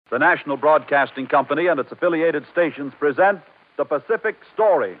The National Broadcasting Company and its affiliated stations present The Pacific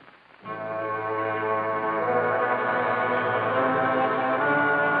Story.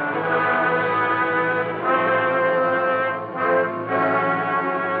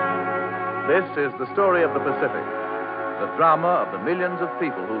 This is the story of the Pacific, the drama of the millions of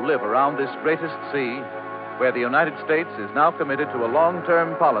people who live around this greatest sea, where the United States is now committed to a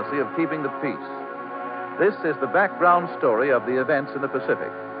long-term policy of keeping the peace. This is the background story of the events in the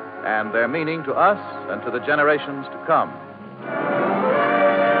Pacific, and their meaning to us and to the generations to come.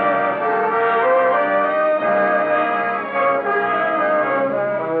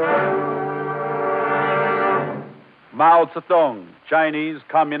 Mao Zedong, Chinese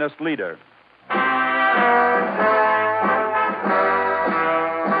Communist leader.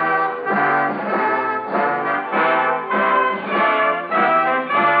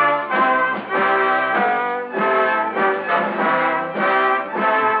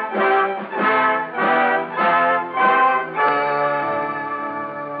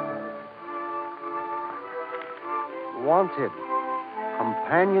 Wanted.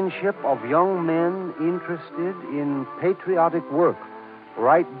 Companionship of young men interested in patriotic work.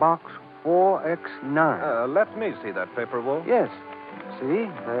 Right box 4X9. Let me see that paper, Wolf. Yes. See,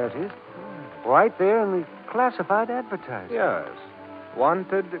 there it is. Right there in the classified advertising. Yes.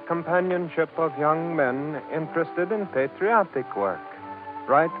 Wanted companionship of young men interested in patriotic work.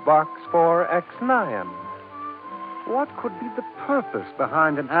 Right box 4X9. What could be the purpose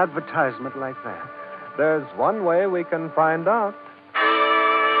behind an advertisement like that? There's one way we can find out.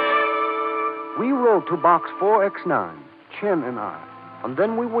 We wrote to box 4X9, Chen and I, and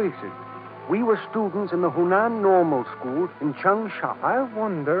then we waited. We were students in the Hunan Normal School in Changsha. I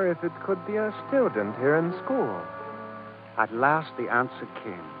wonder if it could be a student here in school. At last, the answer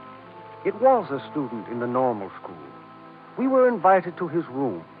came. It was a student in the normal school. We were invited to his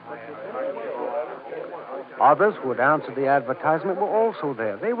room. Others who had answered the advertisement were also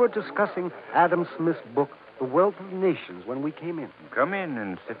there. They were discussing Adam Smith's book, The Wealth of Nations, when we came in. Come in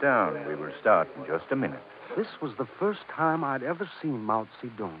and sit down. We will start in just a minute. This was the first time I'd ever seen Mao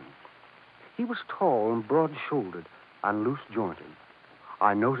Zedong. He was tall and broad-shouldered and loose-jointed.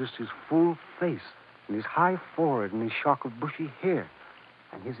 I noticed his full face and his high forehead and his shock of bushy hair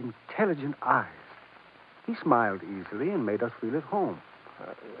and his intelligent eyes. He smiled easily and made us feel at home.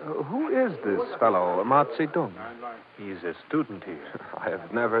 Who is this fellow, Mao Zedong? He's a student here. I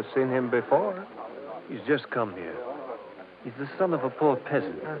have never seen him before. He's just come here. He's the son of a poor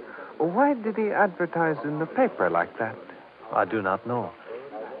peasant. Why did he advertise in the paper like that? I do not know.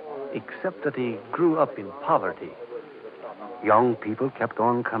 Except that he grew up in poverty. Young people kept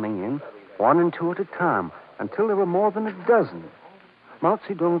on coming in, one and two at a time, until there were more than a dozen. Mao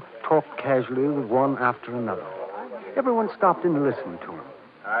Zedong talked casually with one after another. Everyone stopped and listened to him.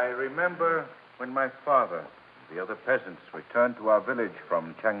 I remember when my father and the other peasants returned to our village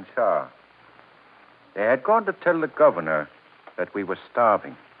from Changsha. They had gone to tell the governor that we were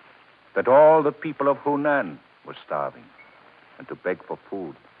starving, that all the people of Hunan were starving, and to beg for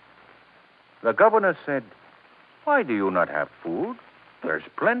food. The governor said, "Why do you not have food? There's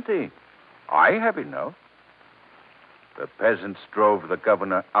plenty. I have enough." The peasants drove the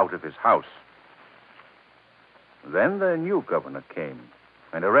governor out of his house. Then the new governor came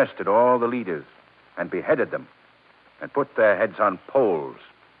and arrested all the leaders and beheaded them and put their heads on poles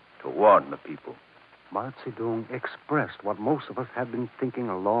to warn the people. Mao Zedong expressed what most of us had been thinking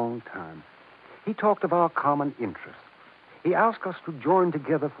a long time. He talked of our common interests. He asked us to join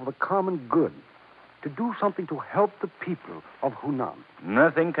together for the common good, to do something to help the people of Hunan.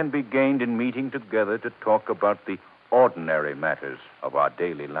 Nothing can be gained in meeting together to talk about the ordinary matters of our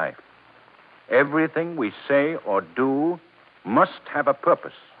daily life. Everything we say or do must have a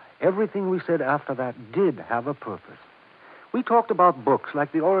purpose. Everything we said after that did have a purpose. We talked about books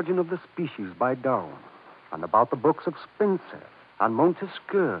like The Origin of the Species by Darwin, and about the books of Spencer and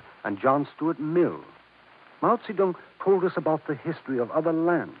Montesquieu and John Stuart Mill. Mao Zedong told us about the history of other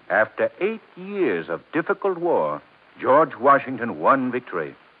lands. After 8 years of difficult war, George Washington won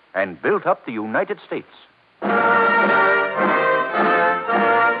victory and built up the United States.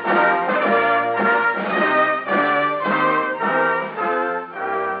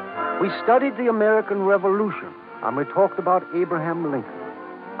 We studied the American Revolution, and we talked about Abraham Lincoln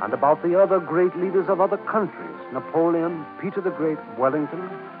and about the other great leaders of other countries, Napoleon, Peter the Great, Wellington,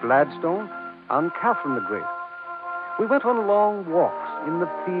 Gladstone, and Catherine the Great. We went on long walks in the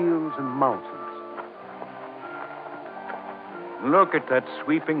fields and mountains. Look at that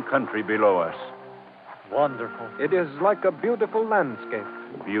sweeping country below us. Wonderful. It is like a beautiful landscape.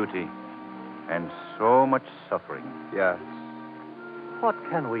 Beauty and so much suffering. Yes. What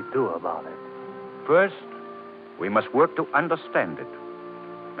can we do about it? First, we must work to understand it.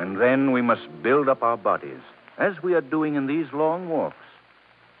 And then we must build up our bodies, as we are doing in these long walks,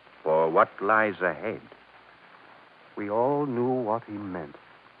 for what lies ahead. We all knew what he meant,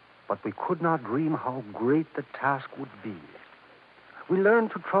 but we could not dream how great the task would be. We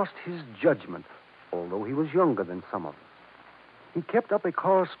learned to trust his judgment, although he was younger than some of us. He kept up a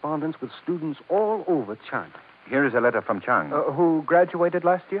correspondence with students all over China. Here is a letter from Chang. Who graduated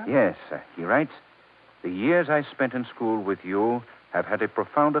last year? Yes, he writes, "The years I spent in school with you have had a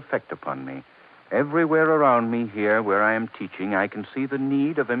profound effect upon me. Everywhere around me here where I am teaching, I can see the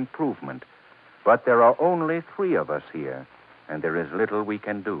need of improvement. But there are only 3 of us here, and there is little we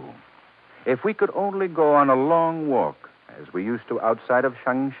can do. If we could only go on a long walk, as we used to outside of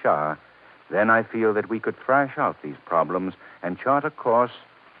Changsha, then I feel that we could thrash out these problems and chart a course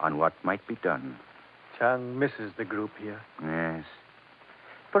on what might be done." Chang misses the group here. Yes.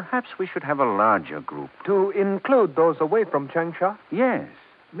 Perhaps we should have a larger group. To include those away from Changsha? Yes,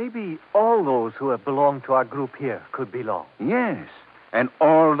 Maybe all those who have belonged to our group here could belong. yes. And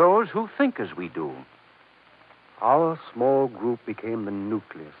all those who think as we do. Our small group became the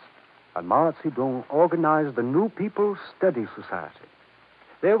nucleus, and Mao Zedong organized the New People's Study Society.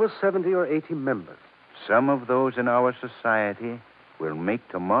 There were 70 or 80 members. Some of those in our society will make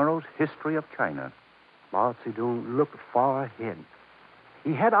tomorrow's history of China. Mao Zedong looked far ahead.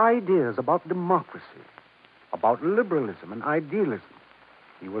 He had ideas about democracy, about liberalism and idealism.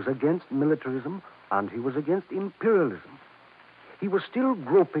 He was against militarism, and he was against imperialism. He was still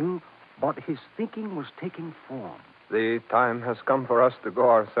groping, but his thinking was taking form. The time has come for us to go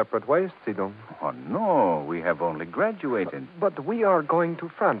our separate ways, Zedong. Oh, no, we have only graduated. But we are going to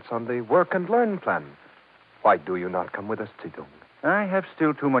France on the work and learn plan. Why do you not come with us, Zedong? I have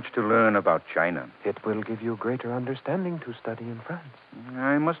still too much to learn about China. It will give you greater understanding to study in France.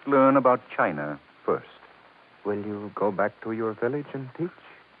 I must learn about China first. Will you go back to your village and teach?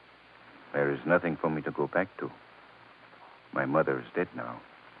 There is nothing for me to go back to. My mother is dead now.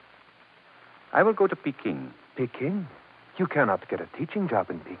 I will go to Peking. Peking? You cannot get a teaching job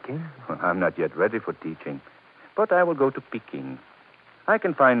in Peking. I'm not yet ready for teaching, but I will go to Peking. I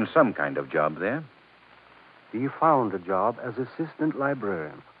can find some kind of job there. He found a job as assistant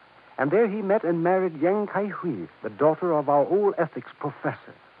librarian, and there he met and married Yang Kai-hui, the daughter of our old ethics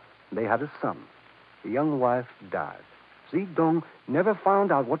professor. They had a son. The young wife died. Zedong never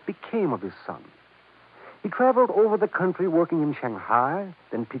found out what became of his son. He traveled over the country working in Shanghai,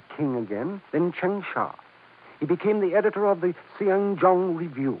 then Peking again, then Changsha. He became the editor of the Xianzhong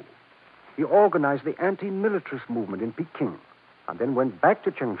Review. He organized the anti-militarist movement in Peking, and then went back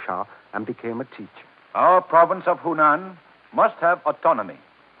to Changsha and became a teacher. Our province of Hunan must have autonomy.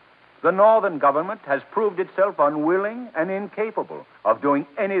 The northern government has proved itself unwilling and incapable of doing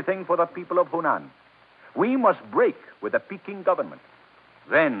anything for the people of Hunan. We must break with the Peking government.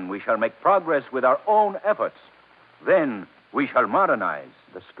 Then we shall make progress with our own efforts. Then we shall modernize.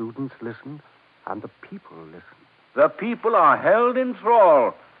 The students listened, and the people listened. The people are held in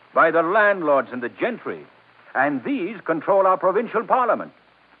thrall by the landlords and the gentry, and these control our provincial parliament.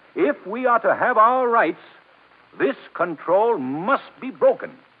 If we are to have our rights, this control must be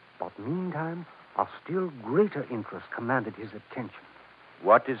broken. But meantime, a still greater interest commanded his attention.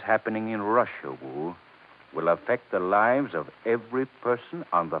 What is happening in Russia, Wu, will affect the lives of every person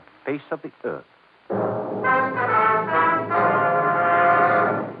on the face of the earth.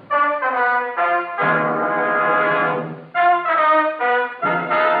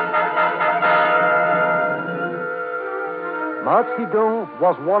 Mao Zedong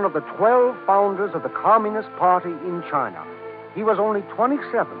was one of the 12 founders of the Communist Party in China. He was only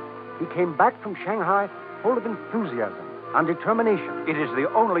 27. He came back from Shanghai full of enthusiasm and determination. It is the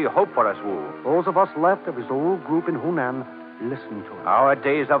only hope for us, Wu. Those of us left of his old group in Hunan listened to him. Our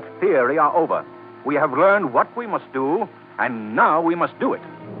days of theory are over. We have learned what we must do, and now we must do it.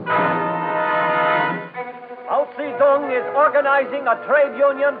 Mao Zedong is organizing a trade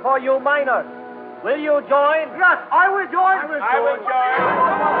union for you miners. Will you join? Yes, I will join. I will join.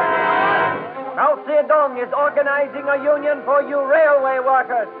 Mao Zedong is organizing a union for you railway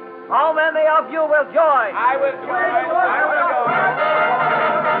workers. How many of you will join? I will join. I will join.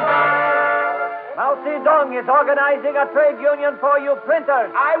 Mao Zedong is organizing a trade union for you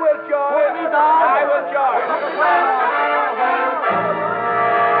printers. I will join. I will join.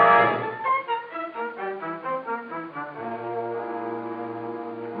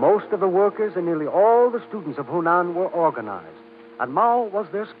 Most of the workers and nearly all the students of Hunan were organized, and Mao was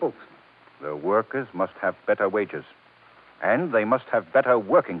their spokesman. The workers must have better wages, and they must have better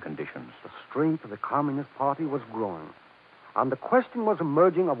working conditions. The strength of the Communist Party was growing. and the question was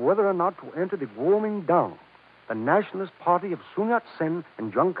emerging of whether or not to enter the Kuomintang, the Nationalist Party of Sun Yat-sen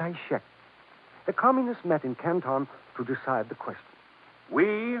and Chiang Kai-shek. The communists met in Canton to decide the question.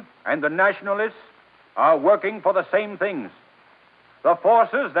 We and the nationalists are working for the same things. The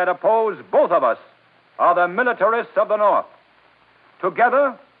forces that oppose both of us are the militarists of the North.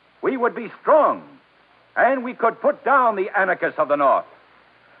 Together, we would be strong, and we could put down the anarchists of the North.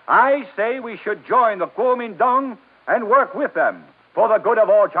 I say we should join the Kuomintang and work with them for the good of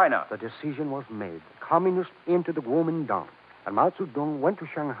all China. The decision was made. The communists entered the Kuomintang, and Mao Zedong went to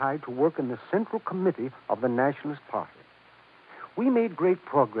Shanghai to work in the Central Committee of the Nationalist Party. We made great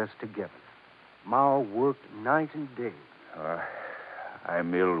progress together. Mao worked night and day.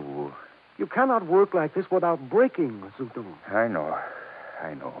 I'm ill, Wu. You cannot work like this without breaking, Zedong. I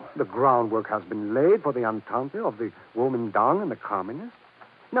know. The groundwork has been laid for the entente of the Kuomintang and the communists.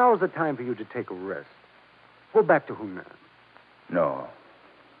 Now is the time for you to take a rest. Go back to Hunan. No.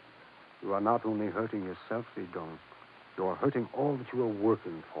 You are not only hurting yourself, Zedong. You are hurting all that you are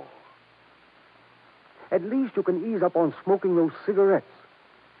working for. At least you can ease up on smoking those cigarettes.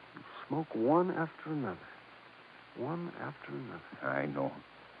 You smoke one after another. One after another. I know.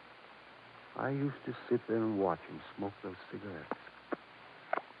 I used to sit there and watch him smoke those cigarettes.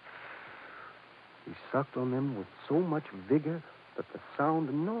 He sucked on them with so much vigor that the sound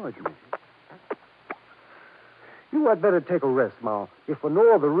annoyed me. You had better take a rest, Mao, if for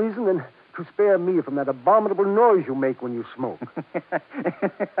no other reason than to spare me from that abominable noise you make when you smoke.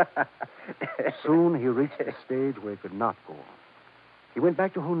 Soon he reached the stage where he could not go on. He went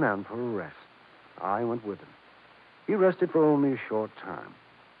back to Hunan for a rest. I went with him. He rested for only a short time.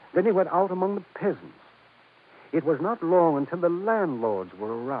 Then he went out among the peasants. It was not long until the landlords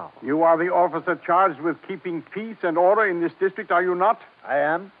were aroused. You are the officer charged with keeping peace and order in this district, are you not? I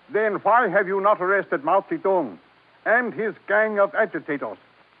am. Then why have you not arrested Mao Zedong and his gang of agitators?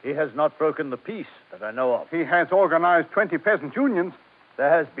 He has not broken the peace that I know of. He has organized 20 peasant unions. There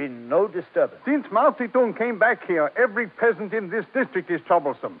has been no disturbance. Since Mao Zedong came back here, every peasant in this district is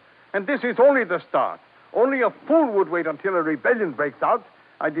troublesome. And this is only the start. Only a fool would wait until a rebellion breaks out.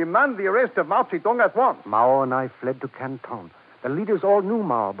 I demand the arrest of Mao Zedong at once. Mao and I fled to Canton. The leaders all knew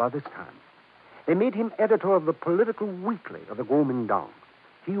Mao by this time. They made him editor of the political weekly of the Kuomintang.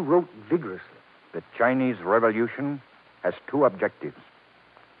 He wrote vigorously. The Chinese Revolution has two objectives.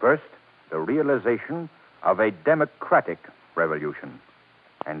 First, the realization of a democratic revolution.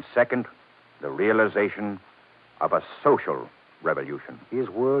 And second, the realization of a social revolution. His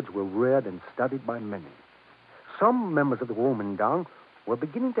words were read and studied by many. Some members of the Kuomintang were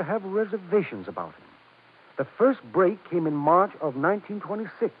beginning to have reservations about him. The first break came in March of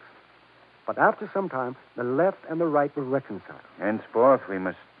 1926. But after some time, the left and the right were reconciled. Henceforth, we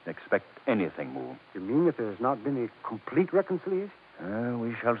must expect anything, Wu. You mean that there has not been a complete reconciliation?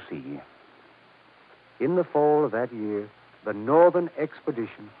 We shall see. In the fall of that year, the Northern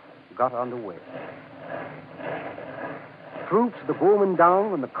Expedition got underway. Troops of the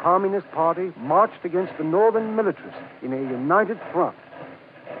Kuomintang and the Communist Party marched against the Northern militarists in a united front.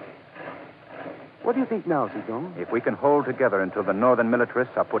 What do you think now, Zedong? If we can hold together until the Northern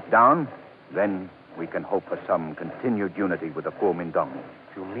militarists are put down, then we can hope for some continued unity with the Kuomintang.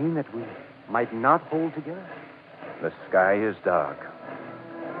 Do you mean that we might not hold together? The sky is dark.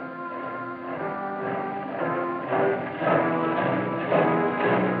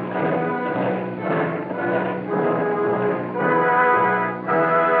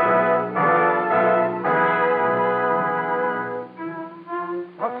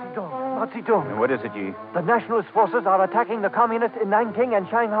 What is it, Yi? The nationalist forces are attacking the communists in Nanking and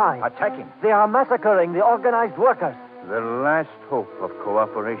Shanghai. Attacking? They are massacring the organized workers. The last hope of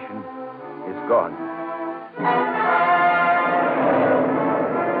cooperation is gone.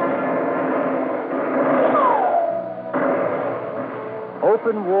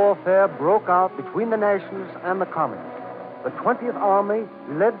 Open warfare broke out between the nationalists and the communists. The 20th Army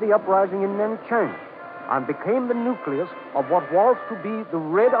led the uprising in Nanking and became the nucleus of what was to be the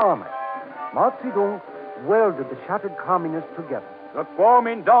Red Army. Mao Zedong welded the shattered communists together. The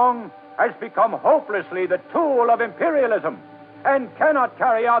Kuomintang has become hopelessly the tool of imperialism and cannot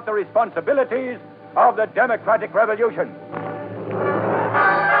carry out the responsibilities of the democratic revolution.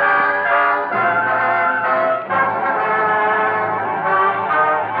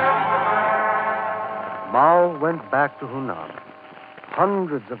 Mao went back to Hunan.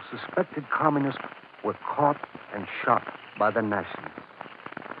 Hundreds of suspected communists were caught and shot by the nationalists.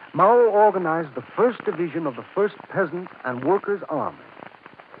 Mao organized the 1st Division of the 1st Peasant and Workers' Army.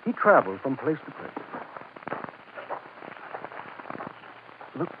 He traveled from place to place.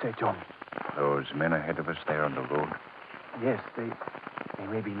 Look, Zedong. Those men ahead of us there on the road. Yes, they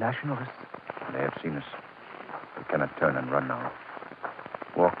may be nationalists. They have seen us. We cannot turn and run now.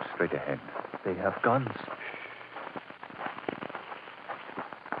 Walk straight ahead. They have guns.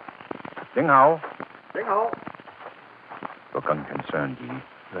 Ding Hao. Ding Hao. Look unconcerned, Yi.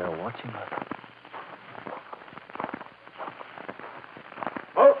 They're watching us.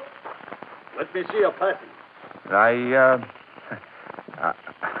 Oh, let me see your passing. I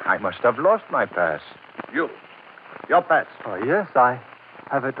must have lost my pass. Your pass. Oh, yes, I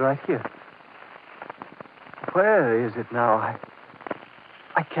have it right here. Where is it now?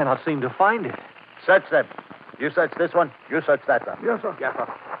 I cannot seem to find it. Search them. You search this one. You search that one. Yes, sir. Yes, sir.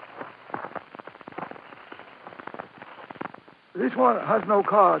 This one has no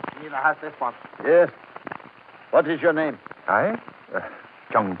card. Neither has this one. Yes. What is your name? I?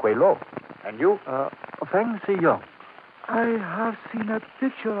 Chung Kwe Lo. And you? Feng Siyong. I have seen a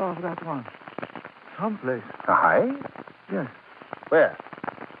picture of that one. Someplace. I? Yes. Where?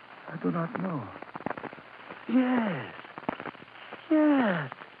 I do not know. Yes.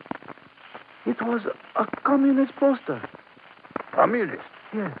 Yes. It was a communist poster. Communist.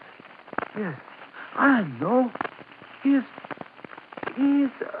 Yes. Yes. I know. He's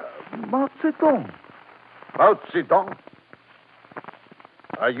Mao Zedong. Mao Zedong.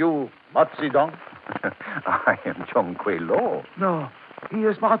 Are you Mao Zedong? I am Chung Kwe Lo. No, he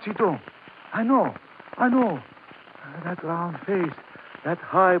is Mao Zedong. I know. That round face, that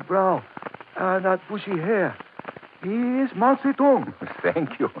high brow, that bushy hair. He is Mao Zedong.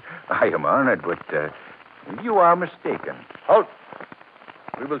 Thank you. I am honored, but you are mistaken. Halt.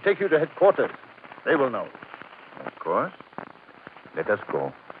 We will take you to headquarters. They will know. Of course. Let us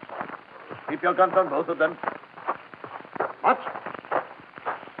go. Keep your guns on both of them. March.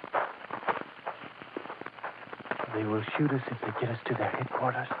 They will shoot us if they get us to their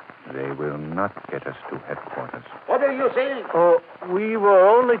headquarters. They will not get us to headquarters. What are you saying? Oh, we were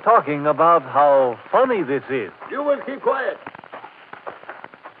only talking about how funny this is. You will keep quiet.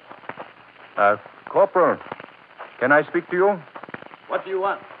 Corporal, can I speak to you? What do you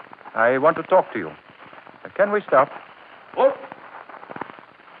want? I want to talk to you. Can we stop? Oh.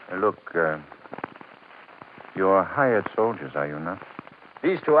 Look, you're hired soldiers, are you not?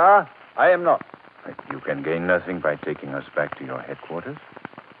 These two are. I am not. You can gain nothing by taking us back to your headquarters.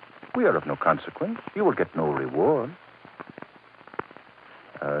 We are of no consequence. You will get no reward.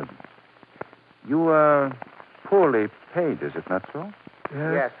 You are poorly paid, is it not so?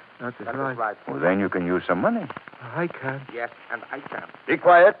 Yes. That is right. Well, then you can use some money. I can. Yes, and I can. Be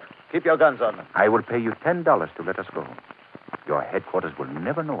quiet. Keep your guns on them. I will pay you $10 to let us go. Your headquarters will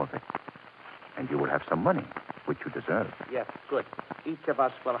never know of it. And you will have some money, which you deserve. Yes, good. Each of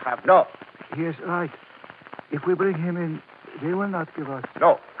us will have... No. He is right. If we bring him in, they will not give us.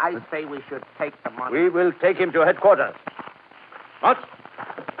 No. I say we should take the money. We will take him to headquarters. What?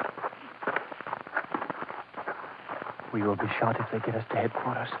 We will be shot if they get us to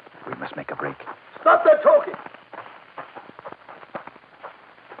headquarters. We must make a break. Stop that talking.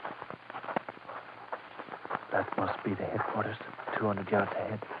 That must be the headquarters, 200 yards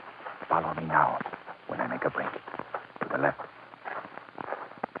ahead. Follow me now when I make a break. To the left.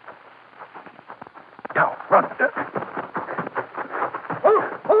 Now, run.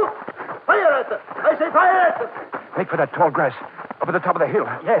 Fire at them. I say fire at them. Make for that tall grass up at the top of the hill.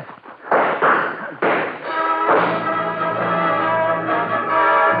 Yes.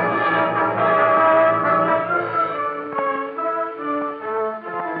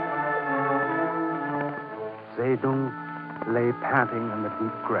 Zedong lay panting in the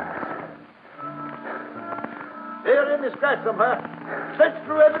deep grass. They're in this grass somewhere. Search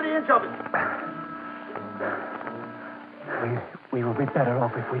through every inch of it. We will be better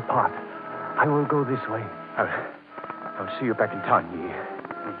off if we part. I will go this way. I'll see you back in town, Yi.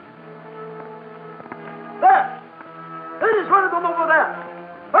 There! There is one of them over there.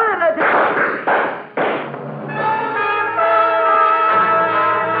 Fire at him!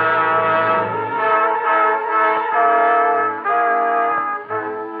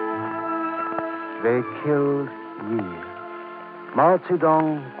 They killed Yi. Mao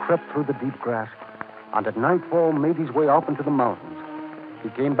Zedong crept through the deep grass and at nightfall made his way up into the mountains. He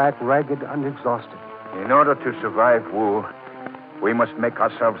came back ragged and exhausted. In order to survive Wu, we must make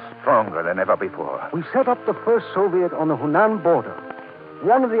ourselves stronger than ever before. We set up the first Soviet on the Hunan border.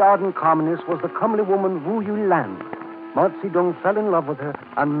 One of the ardent communists was the comely woman Wu Yulan. Mao Zedong fell in love with her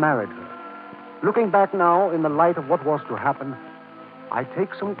and married her. Looking back now in the light of what was to happen, I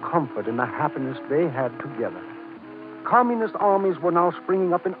take some comfort in the happiness they had together. Communist armies were now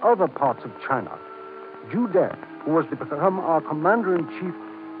springing up in other parts of China. Ju De, who was to become our commander-in-chief,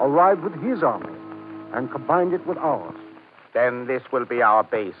 arrived with his army and combined it with ours. Then this will be our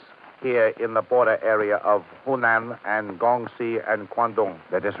base, here in the border area of Hunan and Gongxi and Guangdong.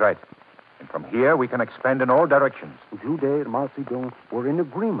 That is right. And from here, we can expand in all directions. Jude and Mao Zedong were in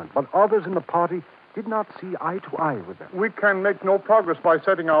agreement, but others in the party did not see eye to eye with them. We can make no progress by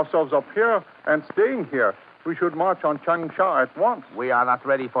setting ourselves up here and staying here. We should march on Changsha at once. We are not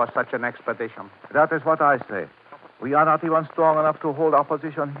ready for such an expedition. That is what I say. We are not even strong enough to hold our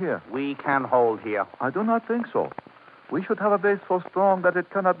position here. We can hold here. I do not think so. We should have a base so strong that it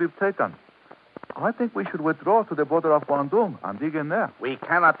cannot be taken. I think we should withdraw to the border of Guangdong and dig in there. We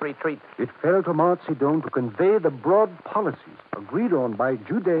cannot retreat. It fell to Mao Zedong to convey the broad policies agreed on by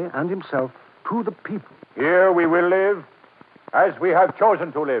Jude and himself to the people. Here we will live as we have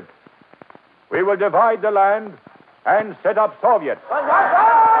chosen to live. We will divide the land and set up Soviets.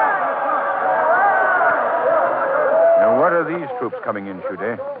 Now, what are these troops coming in,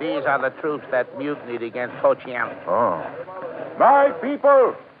 Jude? These are the troops that mutinied against Ho Chiang. Oh. My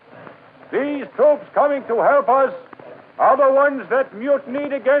people, these troops coming to help us are the ones that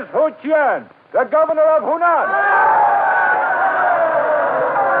mutinied against Ho Chiang, the governor of Hunan.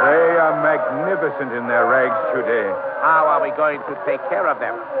 They are magnificent in their rags, Jude. How are we going to take care of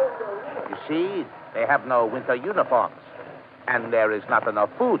them? You see, they have no winter uniforms, and there is not enough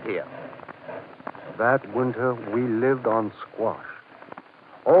food here. That winter, we lived on squash.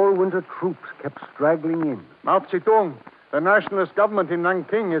 All winter troops kept straggling in. Mao Zedong, the nationalist government in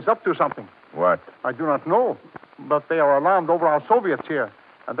Nanking is up to something. What? I do not know, but they are alarmed over our Soviets here,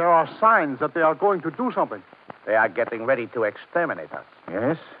 and there are signs that they are going to do something. They are getting ready to exterminate us.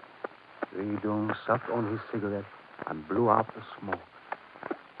 Yes? Zedong sucked on his cigarette and blew out the smoke.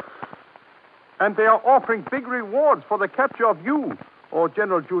 And they are offering big rewards for the capture of you or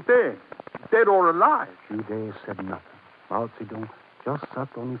General Jude, dead or alive. Jude said nothing. Mao Zedong just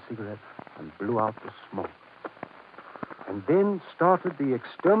sucked on his cigarette and blew out the smoke. And then started the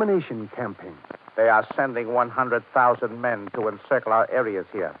extermination campaign. They are sending 100,000 men to encircle our areas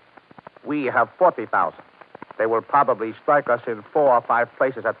here. We have 40,000. They will probably strike us in 4 or 5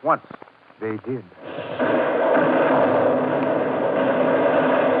 places at once. They did.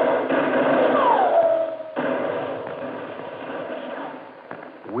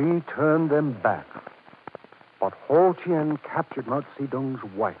 We turned them back. But Ho Chiang captured Mao Zedong's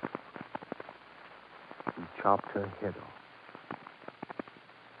wife. He chopped her head off.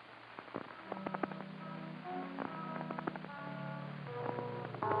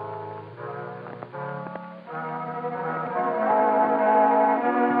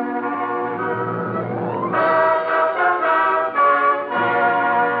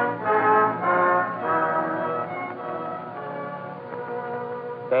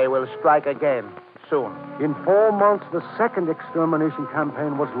 They will strike again soon. In 4 months, the second extermination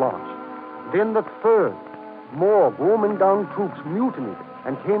campaign was launched. Then the third. More Kuomintang troops mutinied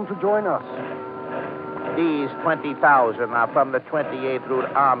and came to join us. These 20,000 are from the 28th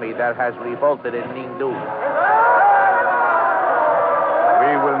Route Army that has revolted in Ningdu.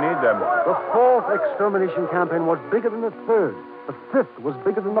 We will need them. The fourth extermination campaign was bigger than the third. The fifth was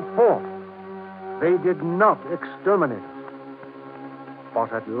bigger than the fourth. They did not exterminate us.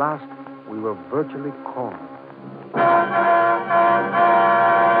 But at last, we were virtually cornered.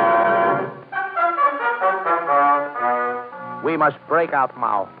 We must break out,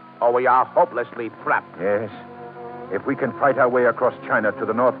 Mao, or we are hopelessly trapped. Yes. If we can fight our way across China to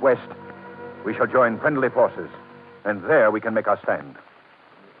the northwest, we shall join friendly forces. And there we can make our stand.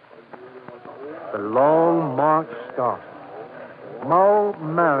 The long march started. Mao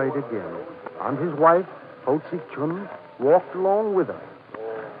married again, and his wife, Ho Chi-chun, walked along with her.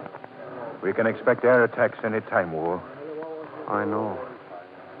 We can expect air attacks any time, Wu. I know.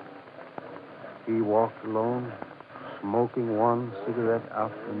 He walked alone, smoking one cigarette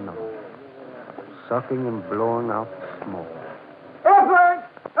after another, sucking and blowing out the smoke. Airplanes!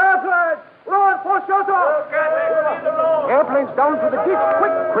 Airplanes! Run for shelter! Airplanes down to the ditch,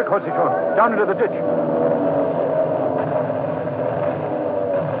 quick! Quick, Ho Chi-chun. Down into the ditch.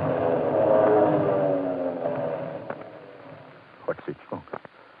 Ho Chi-chun.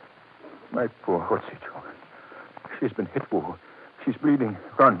 My poor Ho Chi-chun. She's been hit, Wu. She's bleeding.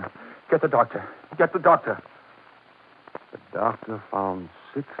 Run. Get the doctor. Get the doctor. The doctor found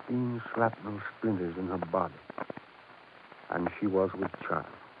 16 shrapnel splinters in her body. And she was with child.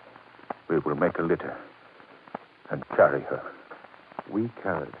 We will make a litter and carry her. We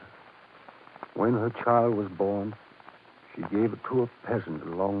carried her. When her child was born, she gave it to a peasant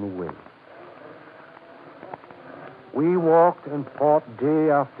along the way. We walked and fought day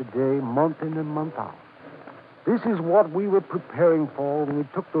after day, month in and month out. This is what we were preparing for when we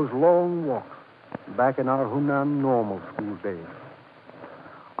took those long walks, back in our Hunan normal school days.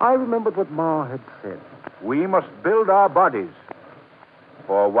 I remembered what Ma had said. We must build our bodies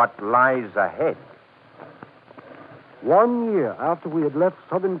for what lies ahead. 1 year after we had left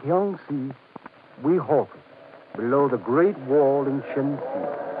southern Kiangsi, we halted below the Great Wall in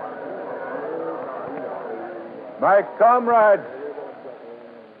Shensi. My comrades,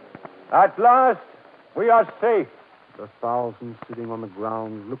 at last we are safe. The thousands sitting on the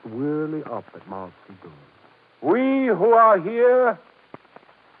ground looked wearily up at Mao Zedong. We who are here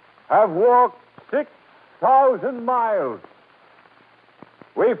have walked 6,000 miles.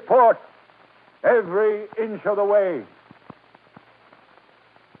 We fought every inch of the way.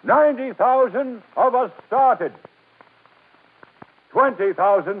 90,000 of us started.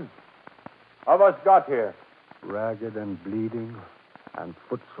 20,000 of us got here. Ragged and bleeding and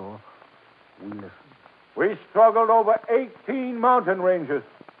footsore, we listened. We struggled over 18 mountain ranges.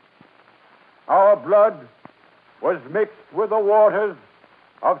 Our blood was mixed with the waters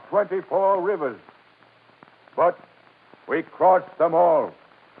of 24 rivers. But we crossed them all.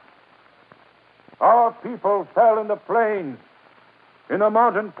 Our people fell in the plains, in the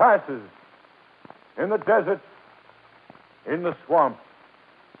mountain passes, in the deserts, in the swamps.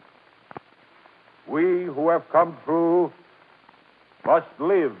 We who have come through must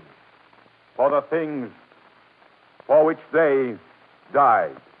live for the things for which they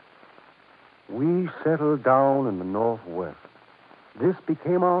died. We settled down in the northwest. This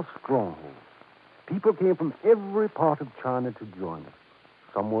became our stronghold. People came from every part of China to join us.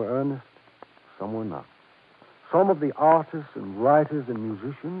 Some were earnest, some were not. Some of the artists and writers and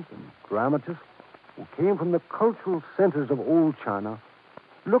musicians and dramatists who came from the cultural centers of old China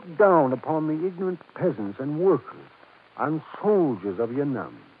looked down upon the ignorant peasants and workers and soldiers of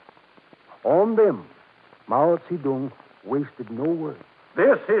Yan'an. On them, Mao Zedong wasted no word.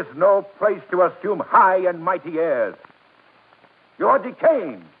 This is no place to assume high and mighty airs. You are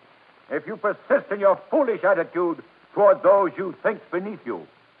decaying if you persist in your foolish attitude toward those you think beneath you.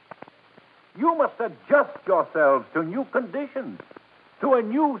 You must adjust yourselves to new conditions, to a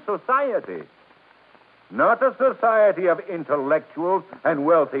new society. Not a society of intellectuals and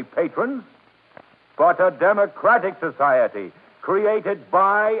wealthy patrons, but a democratic society created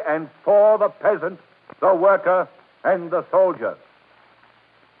by and for the peasant, the worker, and the soldier.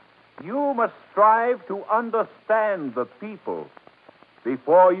 You must strive to understand the people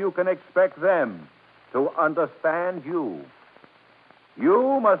before you can expect them to understand you.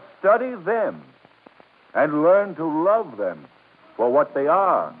 You must study them and learn to love them for what they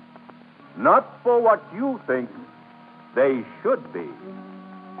are, not for what you think they should be.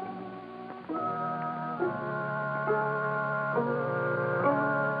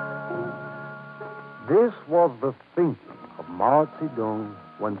 This was the thinking of Mao Zedong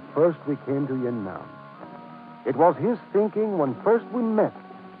when first we came to Yan'an. It was his thinking when first we met,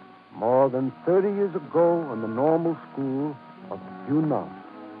 more than 30 years ago in the normal school of Yunnan.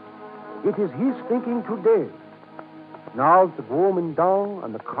 It is his thinking today. Now that the Kuomintang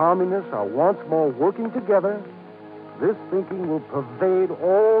and the communists are once more working together, this thinking will pervade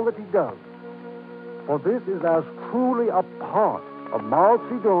all that he does. For this is as truly a part of Mao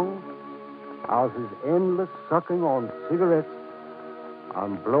Zedong as his endless sucking on cigarettes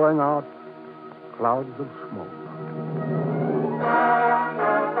and blowing out clouds of smoke.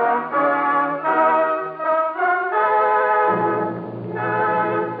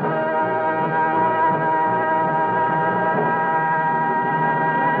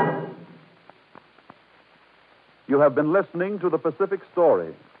 You have been listening to The Pacific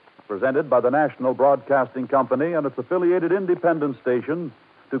Story, presented by the National Broadcasting Company and its affiliated independent stations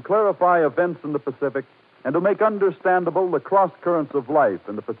to clarify events in the Pacific and to make understandable the cross currents of life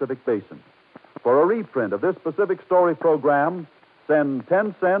in the Pacific Basin. For a reprint of this Pacific Story program, send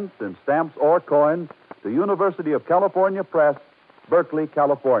 10 cents in stamps or coins to University of California Press, Berkeley,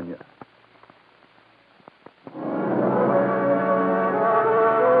 California.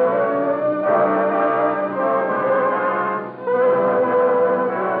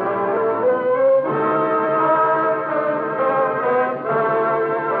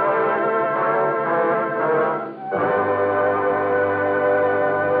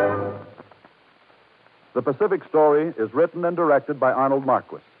 The Pacific Story is written and directed by Arnold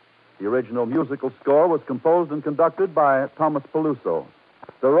Marquis. The original musical score was composed and conducted by Thomas Peluso.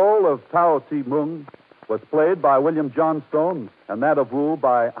 The role of Tao Ti Mung was played by William Johnstone and that of Wu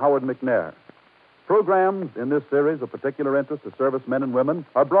by Howard McNair. Programs in this series of particular interest to servicemen and women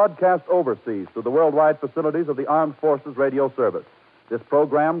are broadcast overseas through the worldwide facilities of the Armed Forces Radio Service. This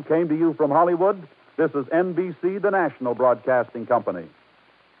program came to you from Hollywood. This is NBC, the National Broadcasting Company.